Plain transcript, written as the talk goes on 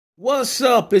What's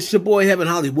up? It's your boy Heaven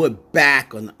Hollywood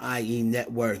back on the IE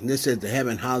Network. And this is the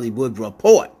Heaven Hollywood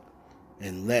Report.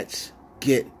 And let's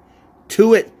get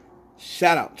to it.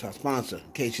 Shout out to our sponsor.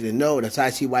 In case you didn't know, that's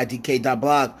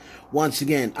icydk.blog. Once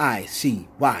again,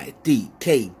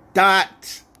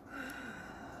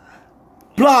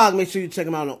 icydk.blog. Make sure you check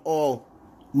them out on all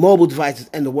mobile devices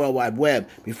and the World Wide Web.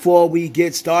 Before we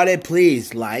get started,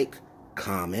 please like,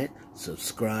 comment,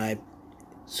 subscribe,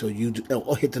 so you do,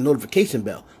 or hit the notification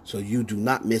bell so you do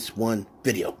not miss one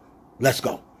video. Let's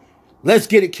go. Let's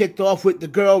get it kicked off with the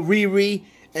girl Riri,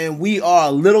 and we are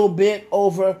a little bit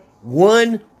over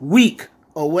 1 week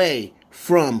away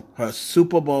from her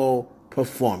Super Bowl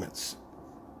performance.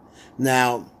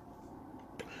 Now,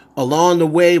 along the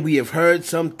way, we have heard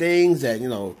some things that,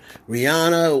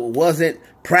 Rihanna wasn't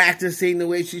practicing the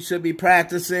way she should be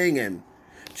practicing, and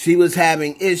she was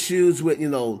having issues with,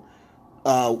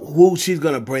 who she's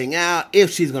going to bring out, if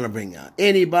she's going to bring out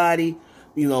anybody,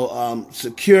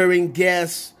 securing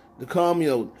guests to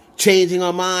come, changing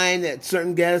her mind at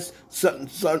certain guests, certain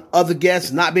other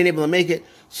guests not being able to make it.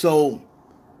 So,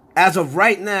 as of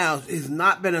right now, it's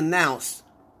not been announced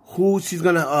who she's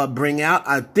going to bring out.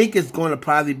 I think it's going to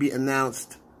probably be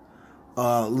announced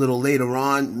a little later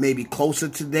on, maybe closer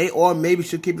today, or maybe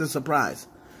she'll keep it a surprise.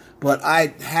 But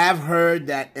I have heard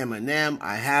that Eminem,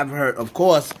 I have heard, of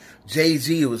course,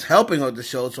 Jay-Z was helping her with the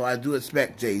show, so I do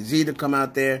expect Jay-Z to come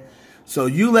out there. So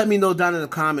you let me know down in the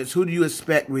comments, who do you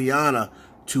expect Rihanna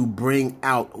to bring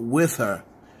out with her?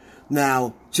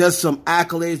 Now, just some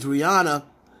accolades. Rihanna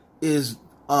is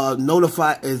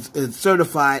is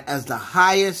certified as the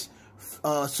highest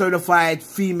certified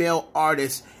female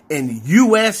artist in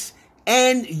U.S.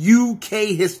 and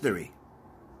U.K. history.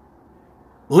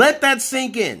 Let that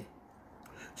sink in.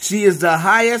 She is the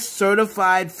highest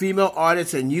certified female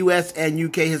artist in U.S. and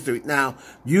U.K. history. Now,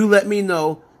 you let me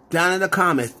know down in the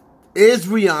comments, is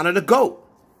Rihanna the GOAT?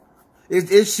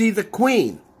 Is she the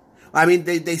queen? I mean,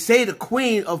 they say the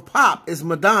queen of pop is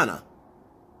Madonna.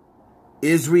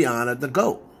 Is Rihanna the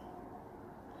GOAT?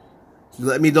 So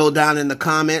let me know down in the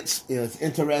comments. It's an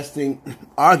interesting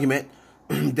argument.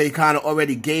 They kind of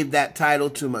already gave that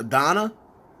title to Madonna.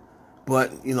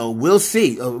 But, we'll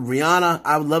see. Rihanna,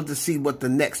 I would love to see what the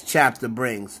next chapter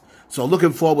brings. So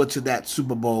looking forward to that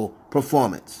Super Bowl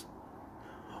performance.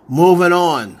 Moving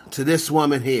on to this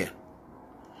woman here.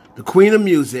 The Queen of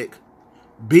Music,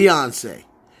 Beyonce.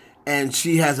 And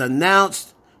she has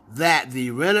announced that the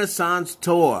Renaissance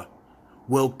Tour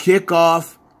will kick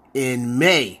off in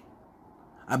May.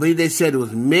 I believe they said it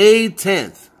was May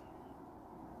 10th.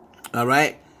 All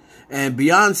right? And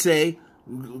Beyonce,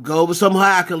 go over some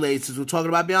accolades since we're talking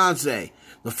about Beyonce.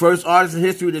 The first artist in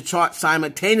history to chart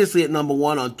simultaneously at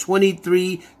 #1 on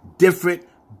 23 different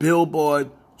Billboard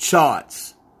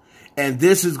charts. And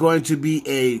this is going to be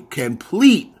a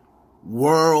complete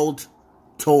world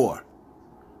tour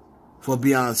for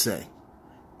Beyonce.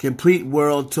 Complete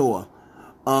world tour.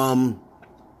 The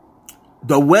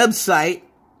website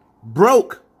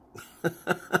broke.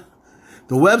 The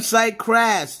website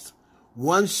crashed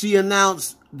once she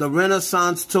announced the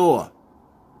Renaissance Tour.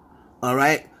 All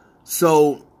right.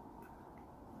 So,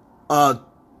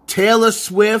 Taylor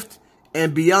Swift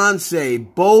and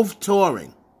Beyonce both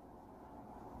touring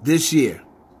this year.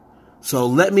 So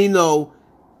let me know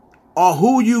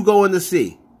who you going to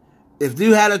see. If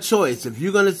you had a choice, if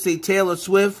you're going to see Taylor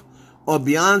Swift or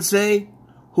Beyonce,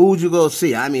 who would you go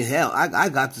see? I mean, hell, I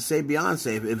got to say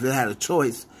Beyonce if it had a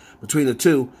choice between the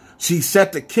two. She's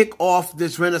set to kick off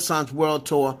this Renaissance World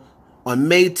Tour on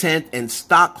May 10th in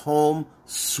Stockholm,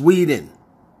 Sweden.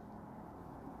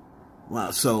 Wow,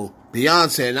 so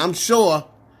Beyonce, and I'm sure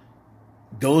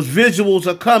those visuals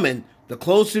are coming. The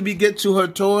closer we get to her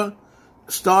tour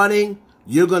starting,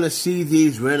 you're going to see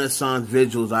these Renaissance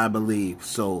visuals, I believe.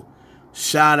 So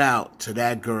shout out to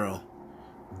that girl,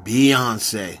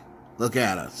 Beyonce. Look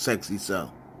at her, sexy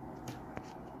so.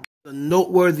 The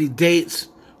noteworthy dates.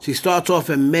 She starts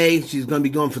off in May. She's going to be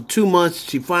going for 2 months.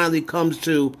 She finally comes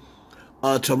to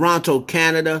Toronto,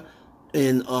 Canada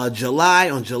in July,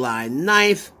 on July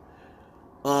 9th.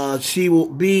 She will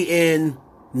be in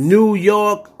New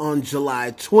York on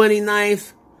July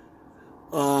 29th.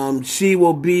 She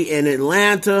will be in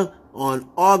Atlanta on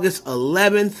August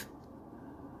 11th.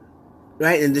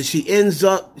 Right, and then she ends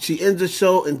the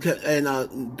show in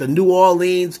the New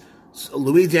Orleans,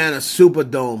 Louisiana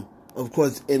Superdome, of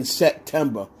course, in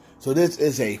September. So this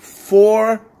is a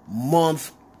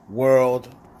 4-month world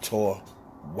tour.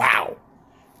 Wow.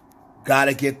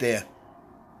 Gotta get there.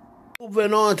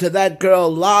 Moving on to that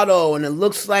girl Latto, and it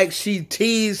looks like she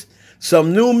teased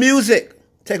some new music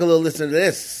Take a little listen to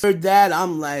this. Heard that,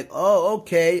 I'm like, oh,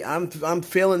 okay. I'm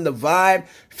feeling the vibe.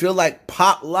 Feel like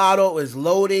Pop Latto is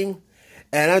loading.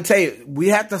 And I tell you, we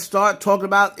have to start talking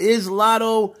about, is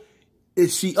Latto,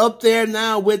 is she up there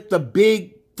now with the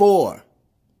big four?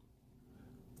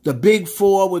 The big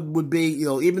four would be, you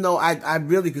know, even though I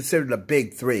really consider the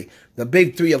big three. The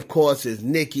big three, of course, is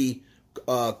Nicki,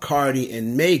 Cardi,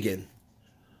 and Megan.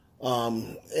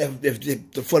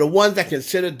 If for the ones that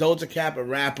consider Doja Cat a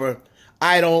rapper,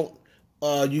 I don't,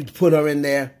 you put her in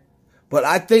there. But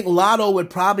I think Latto would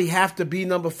probably have to be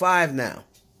number 5 now.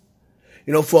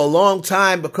 You know, for a long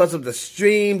time, because of the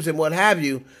streams and what have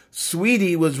you,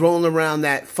 Sweetie was rolling around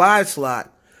that 5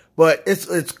 slot. But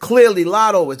it's clearly,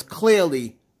 Latto is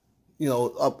clearly, you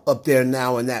know, up there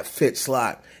now in that 5th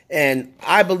slot. And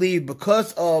I believe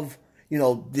because of, you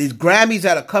know, these Grammys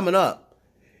that are coming up,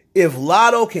 if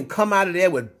Latto can come out of there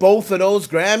with both of those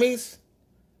Grammys,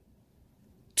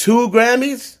 2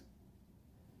 Grammys,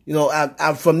 you know,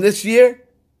 out from this year,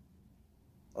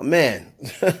 oh man,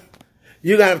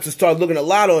 you're going to have to start looking at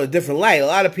Latto in a different light. A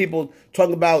lot of people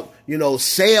talk about, you know,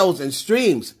 sales and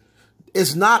streams.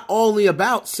 It's not only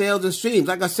about sales and streams.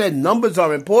 Like I said, numbers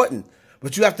are important,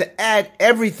 but you have to add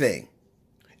everything.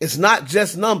 It's not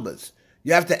just numbers.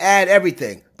 You have to add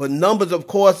everything. But numbers, of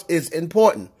course, is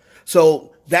important.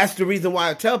 So that's the reason why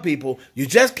I tell people, you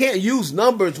just can't use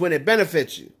numbers when it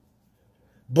benefits you.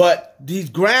 But these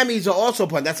Grammys are also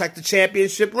important. That's like the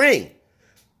championship ring.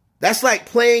 That's like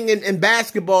playing in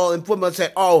basketball and football and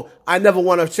say, oh, I never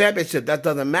won a championship. That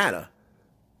doesn't matter.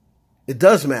 It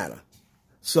does matter.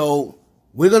 So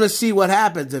we're going to see what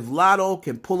happens if Latto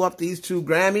can pull up these 2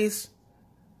 Grammys.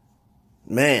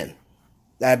 Man,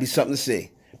 that'd be something to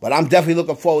see. But I'm definitely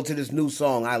looking forward to this new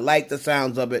song. I like the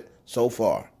sounds of it so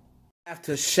far. I have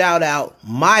to shout out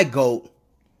my GOAT,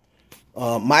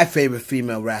 my favorite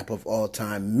female rapper of all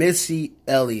time, Missy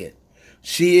Elliott.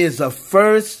 She is the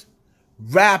first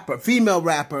female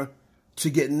rapper to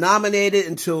get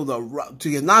nominated for the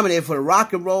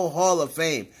Rock and Roll Hall of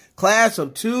Fame, class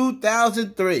of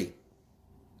 2003.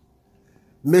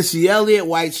 Missy Elliott,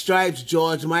 White Stripes,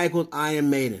 George Michael,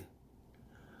 Iron Maiden.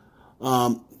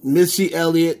 Missy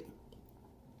Elliott,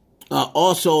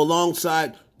 also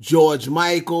alongside George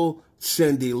Michael,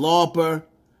 Cyndi Lauper,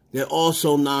 they're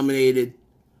also nominated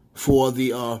for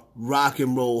the Rock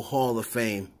and Roll Hall of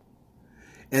Fame.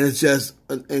 And it's just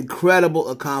an incredible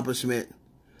accomplishment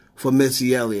for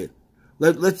Missy Elliott.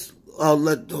 Let's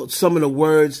let some of the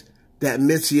words that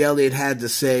Missy Elliott had to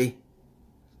say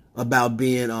about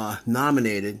being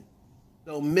nominated.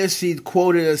 So Missy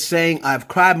quoted as saying, "I've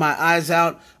cried my eyes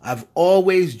out. I've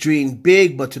always dreamed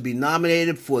big, but to be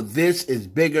nominated for this is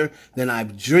bigger than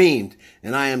I've dreamed.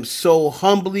 And I am so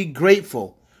humbly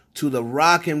grateful to the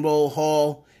Rock and Roll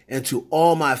Hall and to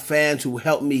all my fans who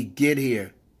helped me get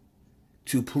here.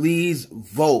 To please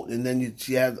vote." And then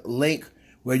she has a link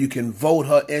where you can vote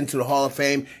her into the Hall of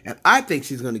Fame. And I think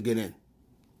she's going to get in.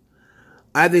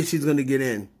 I think she's going to get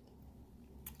in.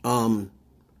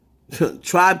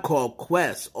 Tribe Called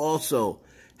Quest also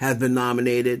has been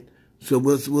nominated. So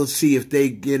we'll see if they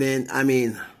get in. I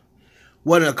mean,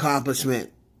 what an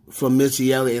accomplishment for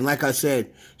Missy Elliott. And like I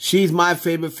said, she's my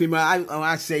favorite female.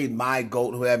 I say my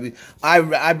GOAT, whoever. I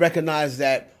recognize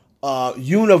that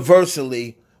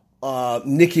universally,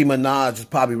 Nicki Minaj is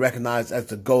probably recognized as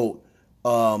the GOAT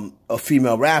of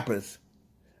female rappers,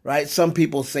 right? Some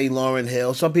people say Lauryn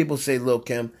Hill. Some people say Lil'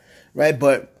 Kim, right?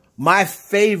 But my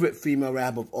favorite female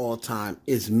rapper of all time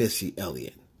is Missy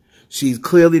Elliott. She's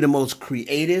clearly the most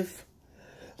creative.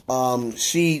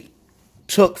 She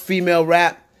took female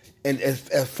rap and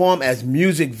as form as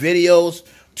music videos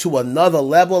to another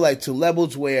level, like to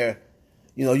levels where,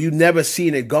 you know, you never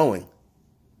seen it going.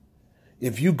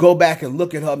 If you go back and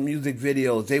look at her music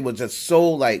videos, they were just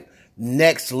so like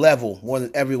next level more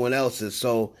than everyone else's.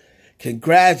 So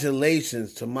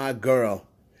congratulations to my girl,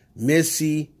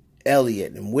 Missy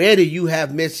Elliott. And where do you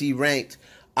have Missy ranked?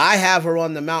 I have her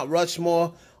on the Mount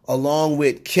Rushmore along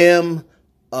with Kim,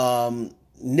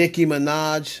 Nicki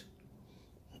Minaj,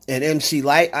 and MC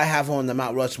Lyte. I have her on the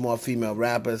Mount Rushmore female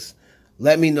rappers.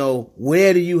 Let me know,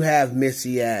 where do you have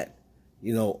Missy at,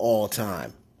 you know, all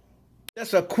time?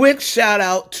 Just a quick shout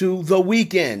out to The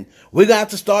Weeknd. We're going to have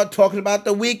to start talking about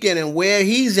The Weeknd and where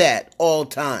he's at all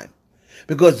time.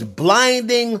 Because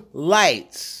Blinding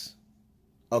Lights,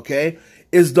 okay,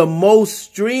 is the most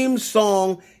streamed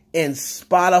song in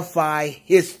Spotify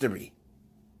history.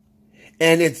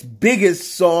 And its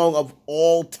biggest song of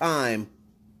all time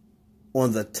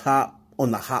on the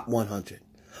Hot 100.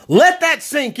 Let that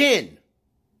sink in.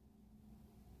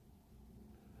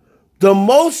 The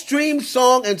most streamed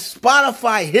song in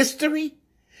Spotify history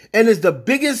and is the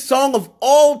biggest song of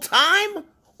all time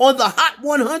on the Hot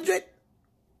 100?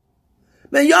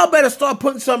 Man, y'all better start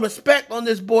putting some respect on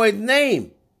this boy's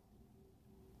name.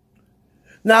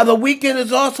 Now, The Weeknd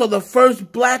is also the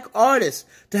first black artist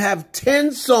to have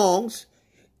 10 songs,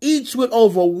 each with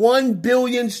over 1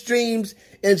 billion streams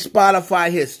in Spotify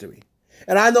history.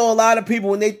 And I know a lot of people,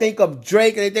 when they think of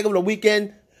Drake and they think of The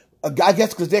Weeknd, I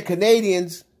guess because they're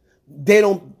Canadians,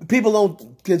 people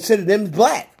don't consider them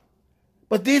black.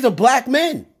 But these are black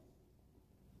men.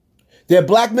 They're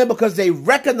black men because they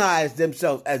recognize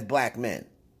themselves as black men.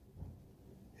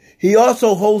 He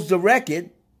also holds the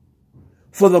record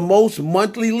for the most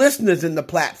monthly listeners in the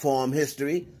platform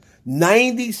history,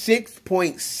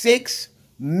 96.6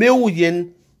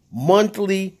 million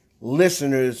monthly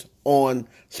listeners on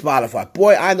Spotify.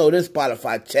 Boy, I know this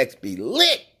Spotify checks be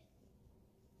lit.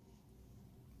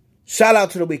 Shout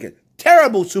out to The Weeknd.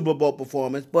 Terrible Super Bowl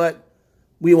performance, but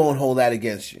we won't hold that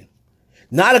against you.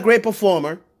 Not a great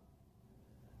performer,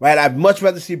 right? I'd much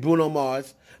rather see Bruno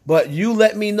Mars, but you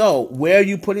let me know, where are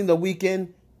you putting The Weeknd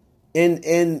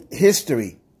in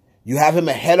history? You have him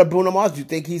ahead of Bruno Mars? Do you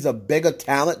think he's a bigger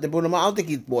talent than Bruno Mars? I don't think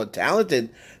he's more talented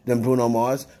than Bruno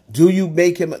Mars. Do you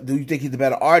think he's a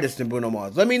better artist than Bruno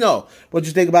Mars? Let me know what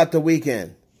you think about The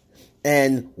Weeknd.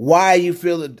 And why do you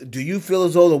feel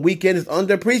as though The Weeknd is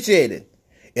underappreciated?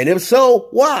 And if so,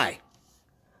 why?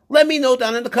 Let me know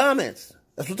down in the comments.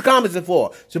 That's what the comments are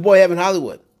for. It's your boy, Evan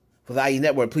Hollywood. For the IE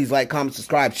Network, please like, comment,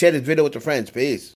 subscribe, share this video with your friends. Peace.